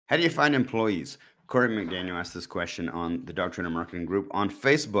How do you find employees? Corey McDaniel asked this question on the Dog Trainer Marketing Group on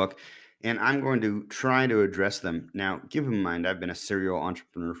Facebook, and I'm going to try to address them. Now, keep in mind, I've been a serial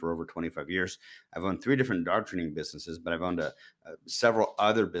entrepreneur for over 25 years. I've owned three different dog training businesses, but I've owned several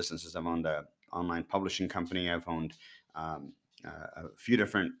other businesses. I've owned an online publishing company. I've owned um, a few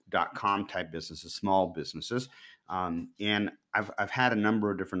different .com type businesses, small businesses, and I've had a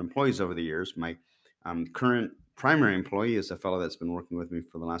number of different employees over the years. My current primary employee is a fellow that's been working with me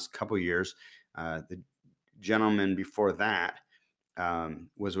for the last couple of years. The gentleman before that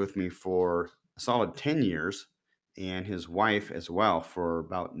was with me for a solid 10 years, and his wife as well for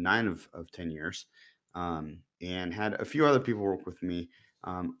about nine of 10 years, and had a few other people work with me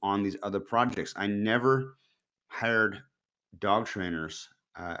on these other projects. I never hired dog trainers.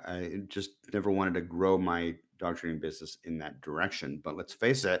 I just never wanted to grow my dog training business in that direction. But let's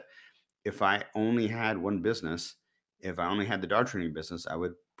face it, if I only had one business, if I only had the dog training business, I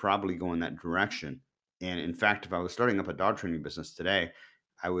would probably go in that direction. And in fact, if I was starting up a dog training business today,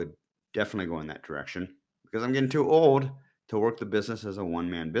 I would definitely go in that direction because I'm getting too old to work the business as a one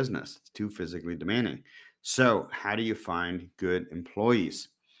man business. It's too physically demanding. So, how do you find good employees?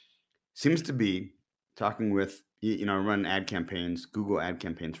 Seems to be talking with, I run ad campaigns, Google ad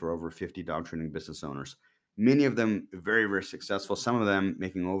campaigns for over 50 dog training business owners. Many of them very, very successful, some of them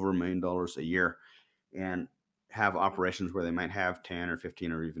making over $1 million a year and have operations where they might have 10 or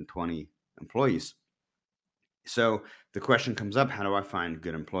 15 or even 20 employees. So the question comes up, how do I find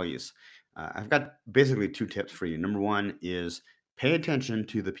good employees? I've got basically two tips for you. Number one is pay attention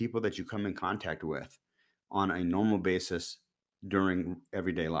to the people that you come in contact with on a normal basis during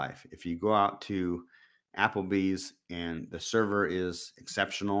everyday life. If you go out to Applebee's and the server is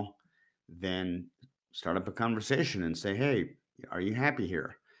exceptional, then start up a conversation and say, hey, are you happy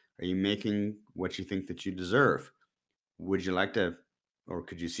here? Are you making what you think that you deserve? Would you like to, or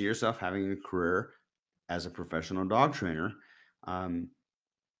could you see yourself having a career as a professional dog trainer? Um,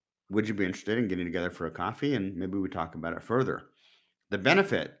 would you be interested in getting together for a coffee and maybe we talk about it further? The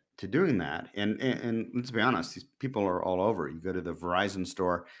benefit to doing that, and let's be honest, these people are all over. You go to the Verizon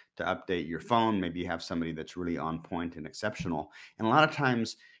store to update your phone. Maybe you have somebody that's really on point and exceptional. And a lot of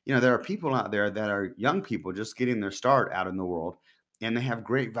times, there are people out there that are young people just getting their start out in the world, and they have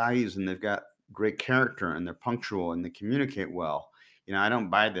great values and they've got great character and they're punctual and they communicate well. I don't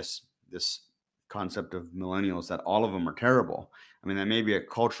buy this concept of millennials that all of them are terrible. I mean, that may be a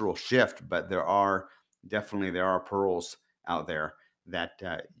cultural shift, but there are pearls out there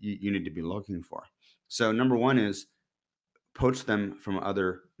that you need to be looking for. So number one is poach them from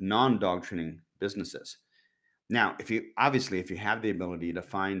other non-dog training businesses. Now, if you have the ability to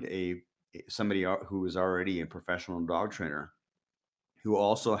find somebody who is already a professional dog trainer who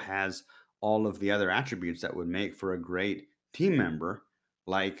also has all of the other attributes that would make for a great team member,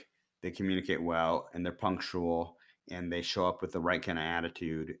 like they communicate well and they're punctual and they show up with the right kind of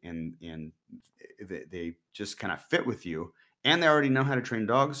attitude and they just kind of fit with you and they already know how to train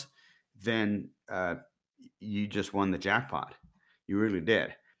dogs, then you just won the jackpot. You really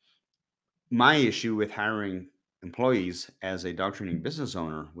did. My issue with hiring employees as a dog training business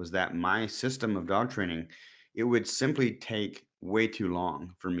owner was that my system of dog training, it would simply take way too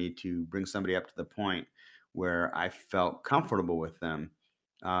long for me to bring somebody up to the point where I felt comfortable with them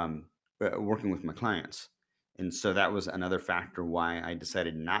working with my clients. And so that was another factor why I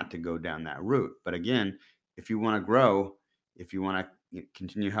decided not to go down that route. But again, if you want to grow, if you want to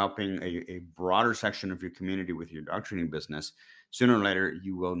continue helping a broader section of your community with your dog training business, sooner or later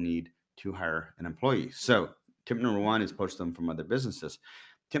you will need to hire an employee. So tip number one is poach them from other businesses.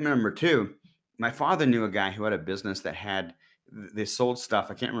 Tip number two, my father knew a guy who had a business they sold stuff.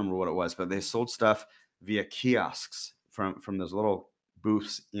 I can't remember what it was, but they sold stuff via kiosks from those little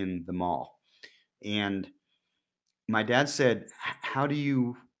booths in the mall. And my dad said, how do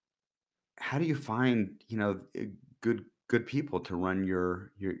you find, good people to run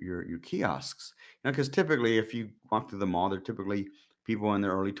your kiosks? Because typically if you walk through the mall, they're typically people in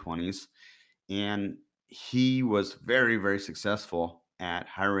their early 20s, and he was very, very successful at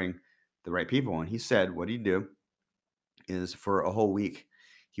hiring the right people. And he said what he'd do is for a whole week,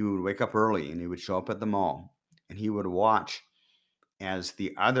 he would wake up early and he would show up at the mall and he would watch as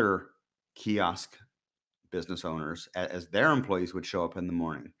the other kiosk business owners, as their employees would show up in the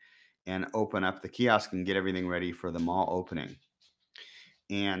morning and open up the kiosk and get everything ready for the mall opening.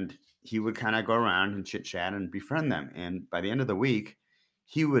 And he would kind of go around and chit chat and befriend them. And by the end of the week,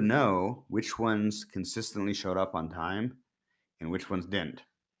 he would know which ones consistently showed up on time and which ones didn't,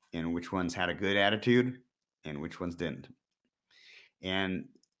 and which ones had a good attitude and which ones didn't. And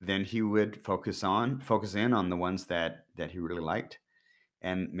then he would focus in on the ones that he really liked,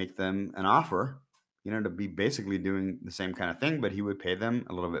 and make them an offer, to be basically doing the same kind of thing, but he would pay them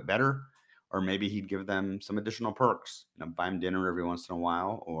a little bit better, or maybe he'd give them some additional perks, buy them dinner every once in a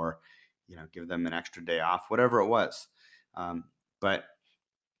while, or give them an extra day off, whatever it was. But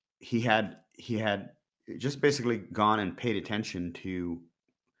he had just basically gone and paid attention to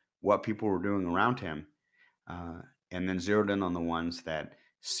what people were doing around him, uh, and then zeroed in on the ones that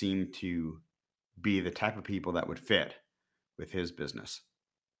seemed to be the type of people that would fit with his business.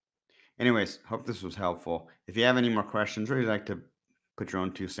 Anyways, hope this was helpful. If you have any more questions or you'd like to put your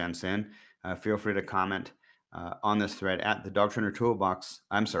own 2 cents in, feel free to comment on this thread at the Dog Trainer Toolbox.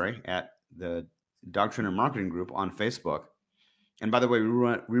 I'm sorry, at the Dog Trainer Marketing Group on Facebook. And by the way,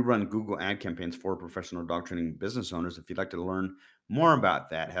 we run Google ad campaigns for professional dog training business owners. If you'd like to learn more about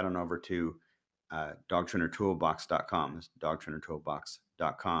that, head on over to dogtrainertoolbox.com. It's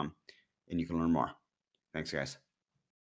dogtrainertoolbox.com, and you can learn more. Thanks, guys.